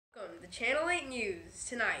Channel 8 News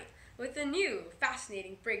tonight with a new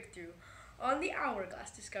fascinating breakthrough on the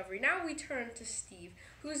hourglass discovery. Now we turn to Steve,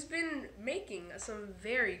 who's been making some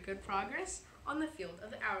very good progress on the field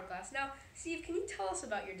of the hourglass. Now, Steve, can you tell us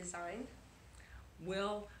about your design?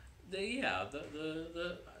 Well,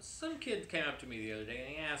 some kid came up to me the other day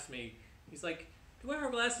and he asked me, he's like, do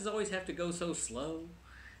hourglasses always have to go so slow?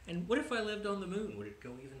 And what if I lived on the moon? Would it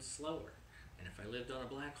go even slower? And if I lived on a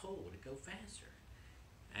black hole, would it go faster?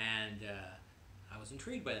 And I was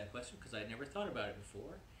intrigued by that question because I'd never thought about it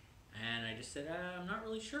before. And I just said, I'm not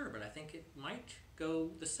really sure, but I think it might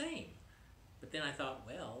go the same. But then I thought,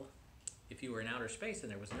 well, if you were in outer space and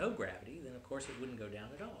there was no gravity, then of course it wouldn't go down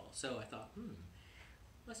at all. So I thought,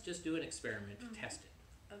 let's just do an experiment to test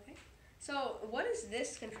it. Okay. So what is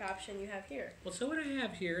this contraption you have here? Well, so what I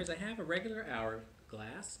have here is I have a regular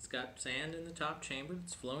hourglass. It's got sand in the top chamber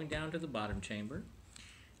that's flowing down to the bottom chamber.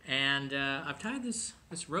 And I've tied this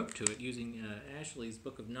rope to it using Ashley's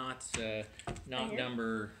Book of Knots, knot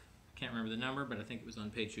number, can't remember the number, but I think it was on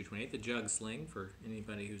page 228, the jug sling for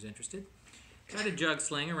anybody who's interested. Got a jug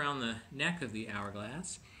sling around the neck of the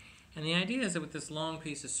hourglass. And the idea is that with this long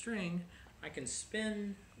piece of string, I can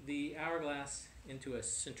spin the hourglass into a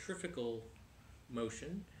centrifugal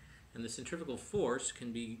motion, and the centrifugal force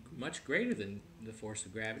can be much greater than the force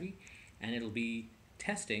of gravity, and it'll be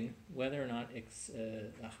testing whether or not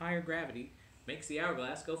a higher gravity makes the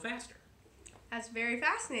hourglass go faster. That's very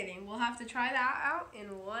fascinating. We'll have to try that out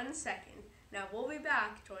in 1 second. Now we'll be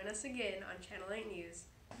back. Join us again on Channel 8 News.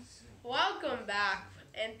 Welcome back,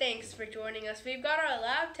 and thanks for joining us. We've got our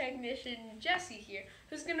lab technician, Jesse, here,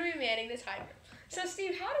 who's going to be manning the timer. So,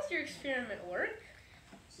 Steve, how does your experiment work?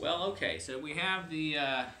 Well, okay, so we have the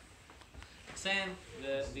sand,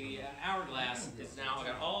 the hourglass is now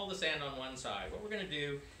got all the sand on one side. What we're going to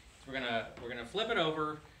do is we're going to flip it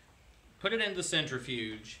over, put it into the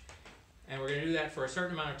centrifuge, and we're going to do that for a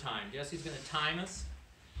certain amount of time. Jesse's going to time us,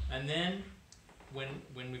 and then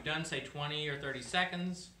when we've done, say, 20 or 30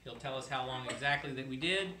 seconds, he'll tell us how long exactly that we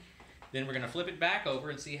did. Then we're going to flip it back over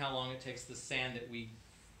and see how long it takes the sand that we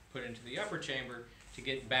put into the upper chamber to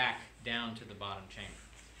get back down to the bottom chamber.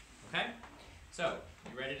 Okay? So,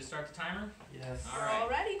 you ready to start the timer? Yes. All right. We're all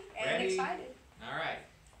ready and excited. All right.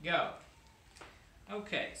 Go.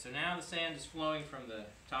 Okay, so now the sand is flowing from the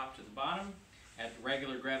top to the bottom at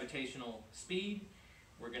regular gravitational speed.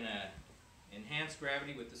 We're going to enhance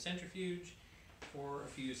gravity with the centrifuge for a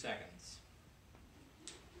few seconds.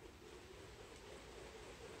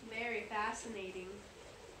 Very fascinating.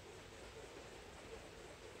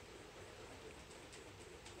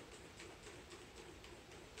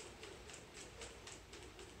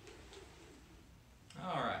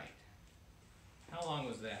 All right. How long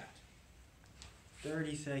was that?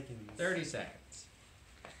 30 seconds. 30 seconds.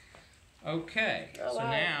 Okay, Oh, so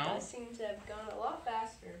wow. now That seems to have gone a lot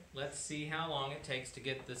faster. let's see how long it takes to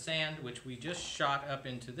get the sand, which we just shot up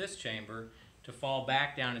into this chamber, to fall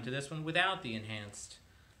back down into this one without the enhanced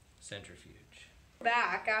centrifuge.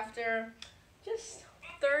 Back after just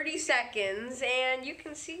 30 seconds, and you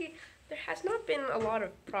can see there has not been a lot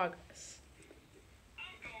of progress.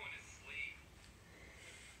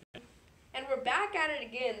 And we're back at it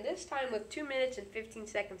again, this time with 2 minutes and 15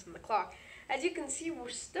 seconds on the clock. As you can see, we're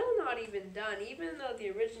still not even done, even though the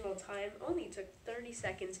original time only took 30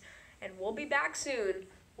 seconds. And we'll be back soon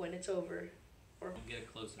when it's over. Get a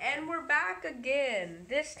close-up. And we're back again,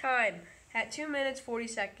 this time at 2 minutes 40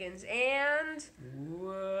 seconds. And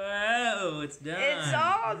whoa, it's done. it's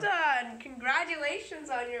all done. Congratulations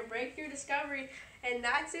on your breakthrough discovery. And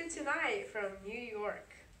that's it tonight from New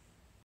York.